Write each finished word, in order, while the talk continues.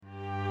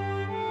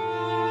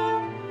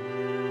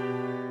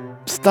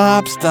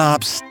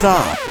Stop.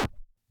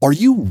 Are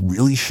you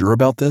really sure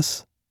about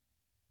this?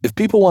 If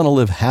people want to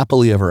live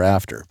happily ever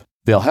after,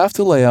 they'll have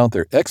to lay out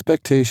their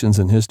expectations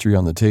and history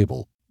on the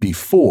table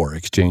before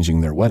exchanging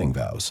their wedding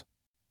vows.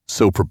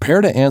 So prepare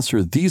to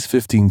answer these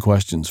 15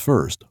 questions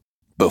first,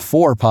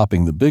 before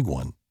popping the big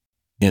one,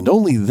 and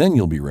only then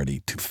you'll be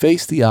ready to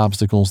face the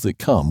obstacles that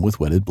come with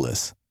wedded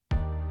bliss.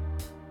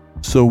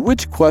 So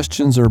which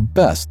questions are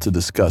best to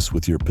discuss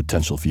with your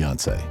potential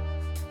fiancé?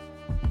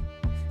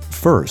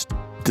 First,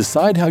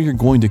 decide how you're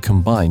going to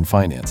combine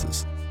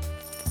finances.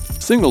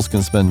 Singles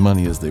can spend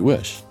money as they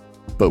wish,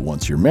 but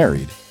once you're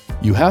married,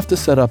 you have to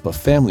set up a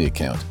family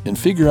account and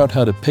figure out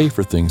how to pay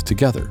for things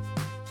together.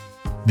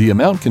 The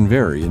amount can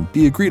vary and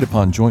be agreed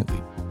upon jointly,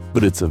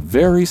 but it's a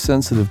very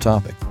sensitive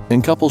topic,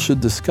 and couples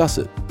should discuss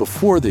it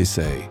before they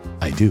say,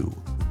 "I do."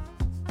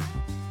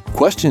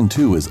 Question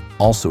 2 is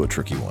also a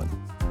tricky one.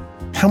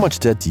 How much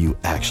debt do you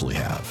actually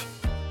have?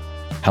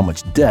 How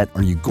much debt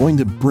are you going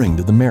to bring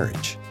to the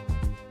marriage?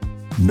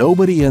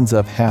 Nobody ends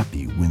up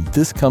happy when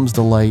this comes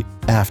to light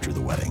after the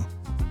wedding.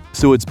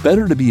 So it's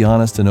better to be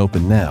honest and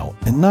open now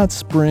and not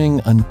spring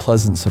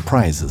unpleasant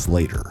surprises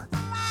later.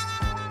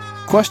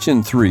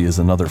 Question 3 is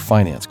another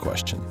finance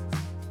question.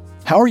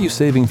 How are you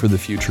saving for the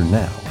future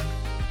now?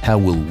 How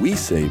will we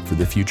save for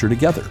the future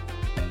together?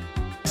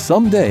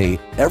 Someday,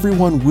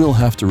 everyone will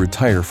have to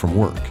retire from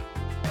work,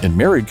 and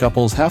married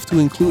couples have to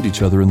include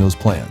each other in those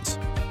plans.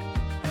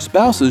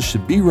 Spouses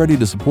should be ready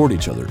to support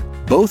each other,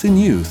 both in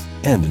youth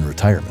and in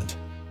retirement.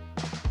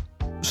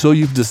 So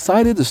you've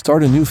decided to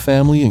start a new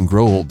family and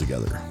grow old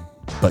together.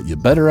 But you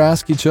better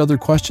ask each other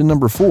question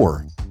number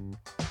 4.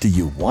 Do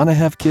you want to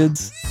have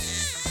kids?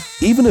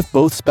 Even if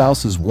both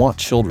spouses want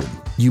children,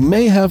 you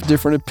may have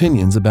different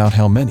opinions about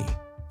how many.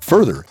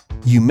 Further,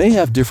 you may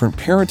have different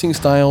parenting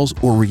styles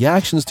or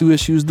reactions to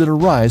issues that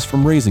arise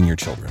from raising your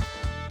children.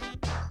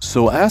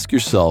 So ask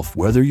yourself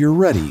whether you're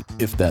ready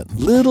if that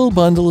little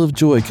bundle of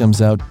joy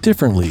comes out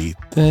differently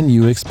than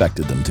you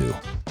expected them to.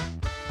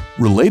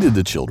 Related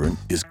to children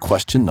is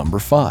question number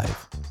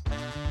 5.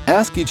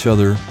 Ask each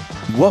other,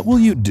 what will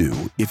you do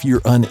if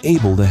you're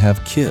unable to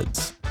have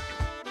kids?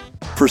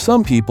 For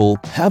some people,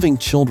 having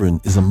children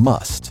is a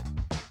must.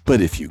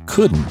 But if you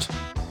couldn't,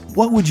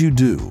 what would you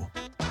do?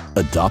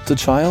 Adopt a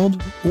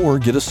child or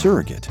get a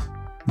surrogate?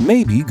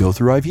 Maybe go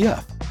through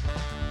IVF.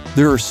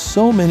 There are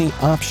so many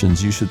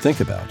options you should think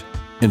about,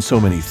 and so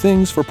many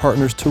things for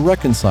partners to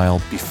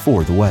reconcile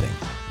before the wedding.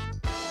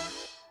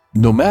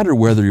 No matter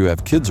whether you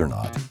have kids or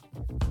not,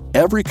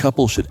 every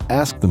couple should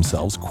ask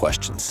themselves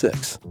question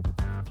 6.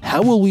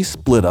 How will we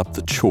split up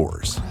the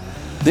chores?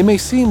 They may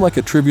seem like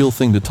a trivial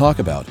thing to talk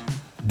about,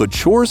 but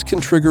chores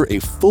can trigger a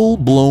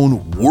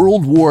full-blown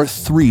World War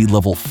III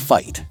level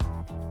fight.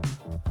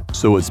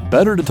 So it's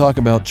better to talk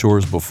about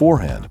chores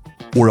beforehand,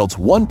 or else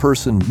one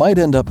person might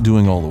end up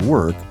doing all the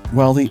work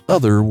while the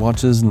other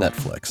watches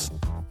Netflix.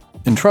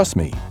 And trust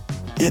me,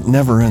 it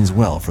never ends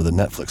well for the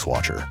Netflix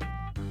watcher.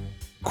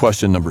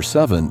 Question number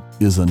 7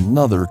 is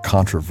another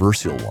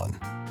controversial one.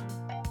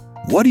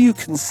 What do you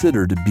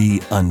consider to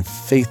be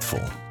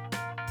unfaithful?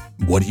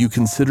 What do you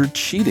consider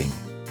cheating?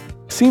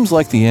 Seems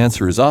like the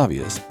answer is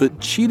obvious, but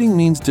cheating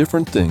means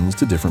different things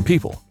to different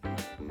people.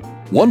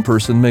 One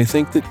person may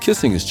think that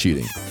kissing is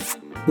cheating,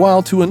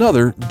 while to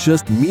another,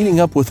 just meeting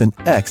up with an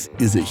ex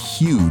is a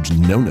huge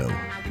no-no.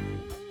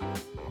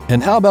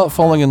 And how about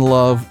falling in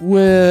love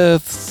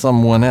with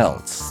someone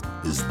else?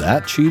 Is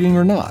that cheating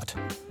or not?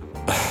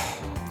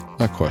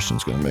 That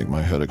question's going to make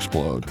my head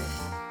explode.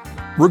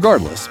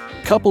 Regardless,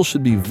 couples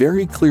should be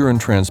very clear and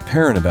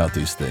transparent about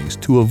these things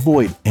to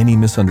avoid any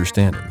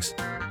misunderstandings.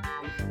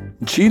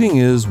 Cheating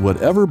is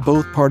whatever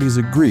both parties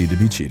agree to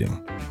be cheating.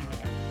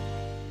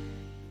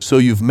 So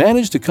you've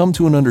managed to come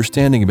to an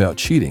understanding about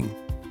cheating.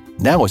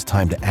 Now it's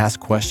time to ask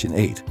question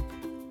 8.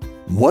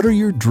 What are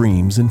your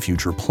dreams and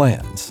future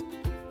plans?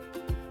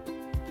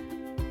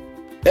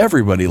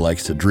 Everybody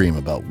likes to dream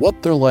about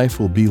what their life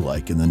will be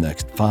like in the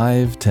next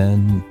 5,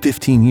 10,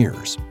 15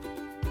 years.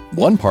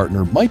 One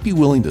partner might be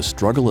willing to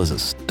struggle as a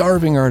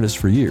starving artist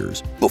for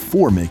years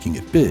before making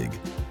it big,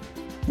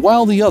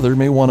 while the other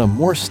may want a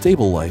more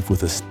stable life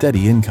with a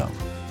steady income.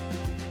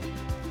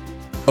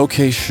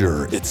 Okay,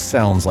 sure, it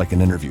sounds like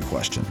an interview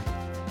question,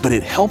 but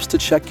it helps to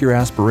check your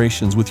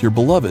aspirations with your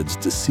beloveds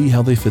to see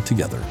how they fit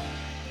together.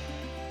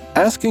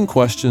 Asking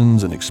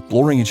questions and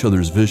exploring each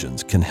other's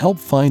visions can help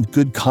find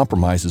good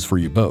compromises for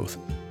you both,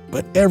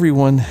 but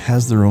everyone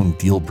has their own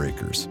deal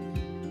breakers.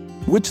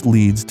 Which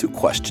leads to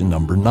question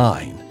number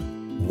 9.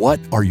 What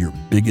are your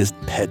biggest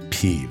pet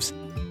peeves?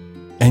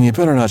 And you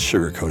better not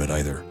sugarcoat it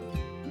either.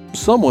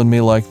 Someone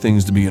may like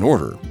things to be in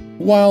order,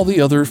 while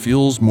the other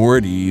feels more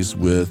at ease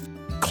with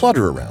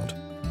clutter around.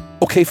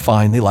 Okay,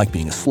 fine, they like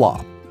being a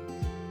slob.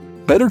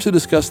 Better to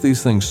discuss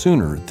these things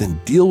sooner than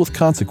deal with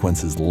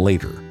consequences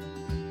later.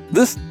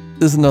 This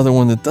is another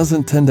one that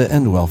doesn't tend to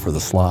end well for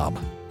the slob.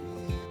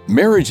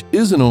 Marriage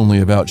isn't only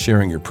about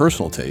sharing your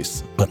personal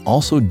tastes, but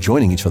also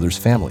joining each other's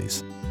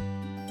families.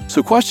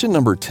 So question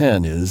number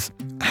 10 is,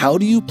 how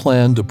do you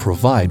plan to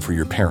provide for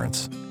your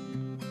parents?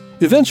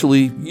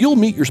 Eventually, you'll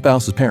meet your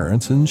spouse's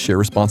parents and share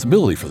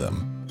responsibility for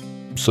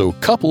them. So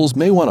couples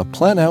may want to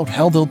plan out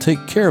how they'll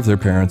take care of their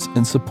parents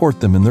and support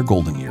them in their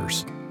golden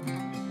years.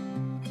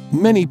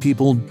 Many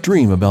people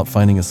dream about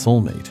finding a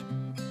soulmate,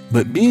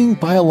 but being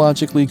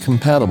biologically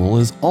compatible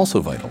is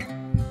also vital.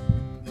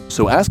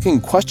 So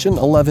asking question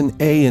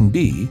 11A and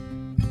B,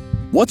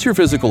 what's your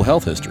physical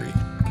health history?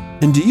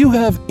 And do you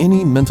have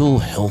any mental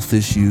health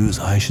issues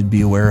I should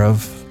be aware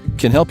of?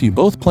 Can help you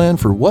both plan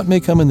for what may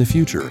come in the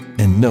future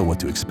and know what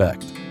to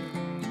expect.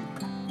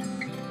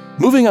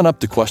 Moving on up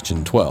to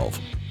question 12.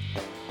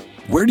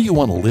 Where do you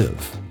want to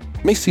live?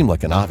 May seem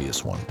like an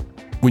obvious one.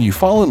 When you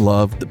fall in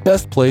love, the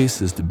best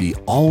place is to be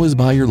always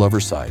by your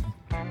lover's side.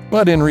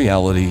 But in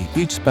reality,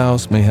 each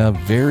spouse may have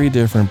very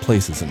different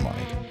places in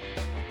mind.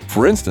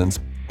 For instance,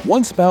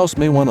 one spouse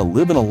may want to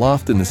live in a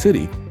loft in the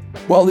city,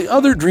 while the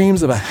other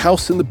dreams of a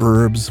house in the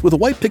burbs with a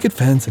white picket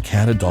fence, a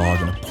cat, a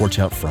dog, and a porch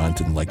out front,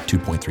 and like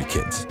 2.3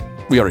 kids.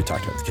 We already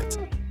talked about the kids.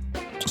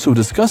 So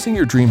discussing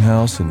your dream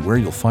house and where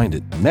you'll find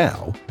it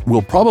now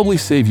will probably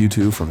save you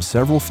two from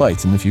several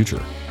fights in the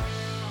future.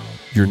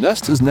 Your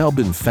nest has now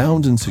been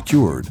found and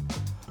secured,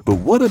 but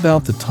what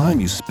about the time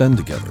you spend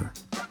together?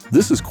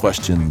 This is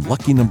question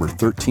lucky number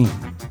 13.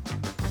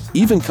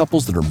 Even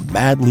couples that are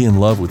madly in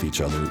love with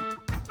each other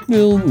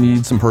will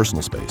need some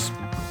personal space.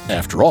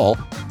 After all,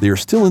 they are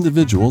still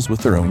individuals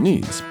with their own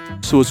needs,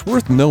 so it's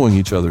worth knowing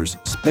each other's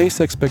space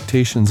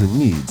expectations and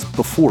needs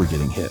before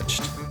getting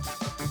hitched.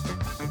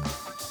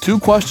 2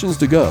 questions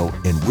to go,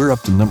 and we're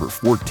up to number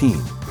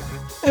 14,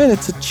 and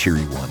it's a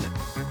cheery one.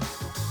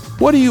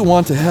 What do you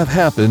want to have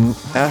happen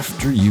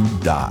after you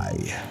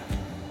die?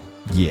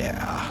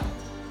 Yeah.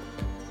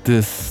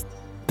 This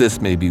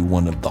may be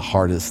one of the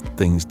hardest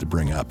things to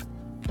bring up,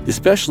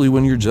 especially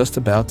when you're just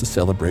about to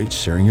celebrate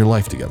sharing your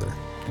life together.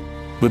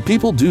 But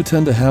people do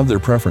tend to have their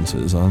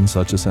preferences on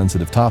such a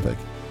sensitive topic,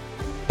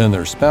 and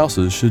their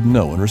spouses should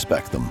know and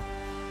respect them.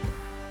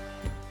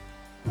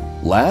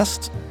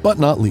 Last but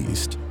not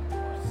least,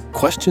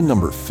 question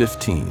number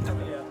 15.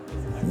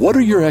 What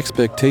are your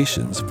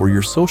expectations for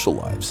your social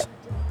lives?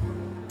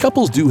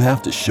 Couples do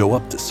have to show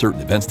up to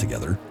certain events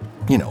together,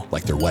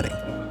 like their wedding.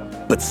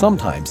 But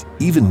sometimes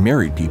even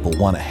married people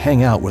want to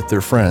hang out with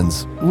their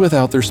friends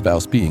without their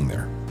spouse being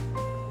there.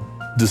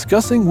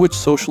 Discussing which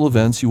social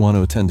events you want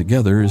to attend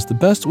together is the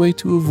best way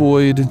to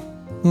avoid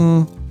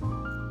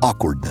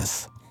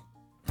awkwardness.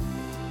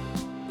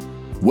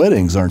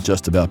 Weddings aren't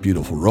just about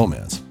beautiful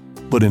romance,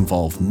 but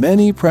involve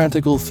many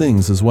practical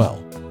things as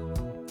well.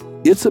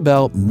 It's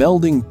about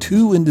melding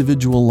 2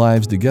 individual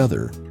lives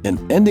together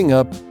and ending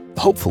up,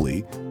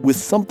 hopefully, with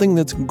something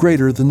that's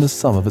greater than the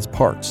sum of its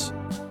parts.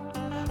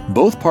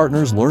 Both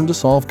partners learn to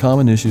solve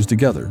common issues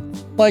together,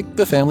 like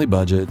the family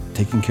budget,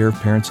 taking care of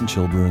parents and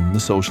children, the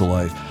social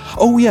life,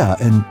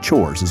 and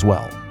chores as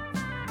well.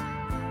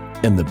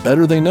 And the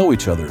better they know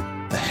each other,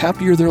 the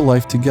happier their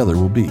life together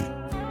will be.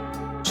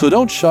 So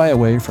don't shy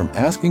away from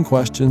asking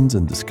questions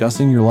and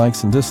discussing your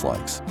likes and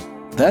dislikes.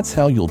 That's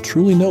how you'll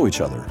truly know each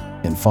other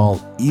and fall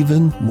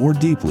even more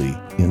deeply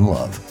in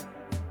love.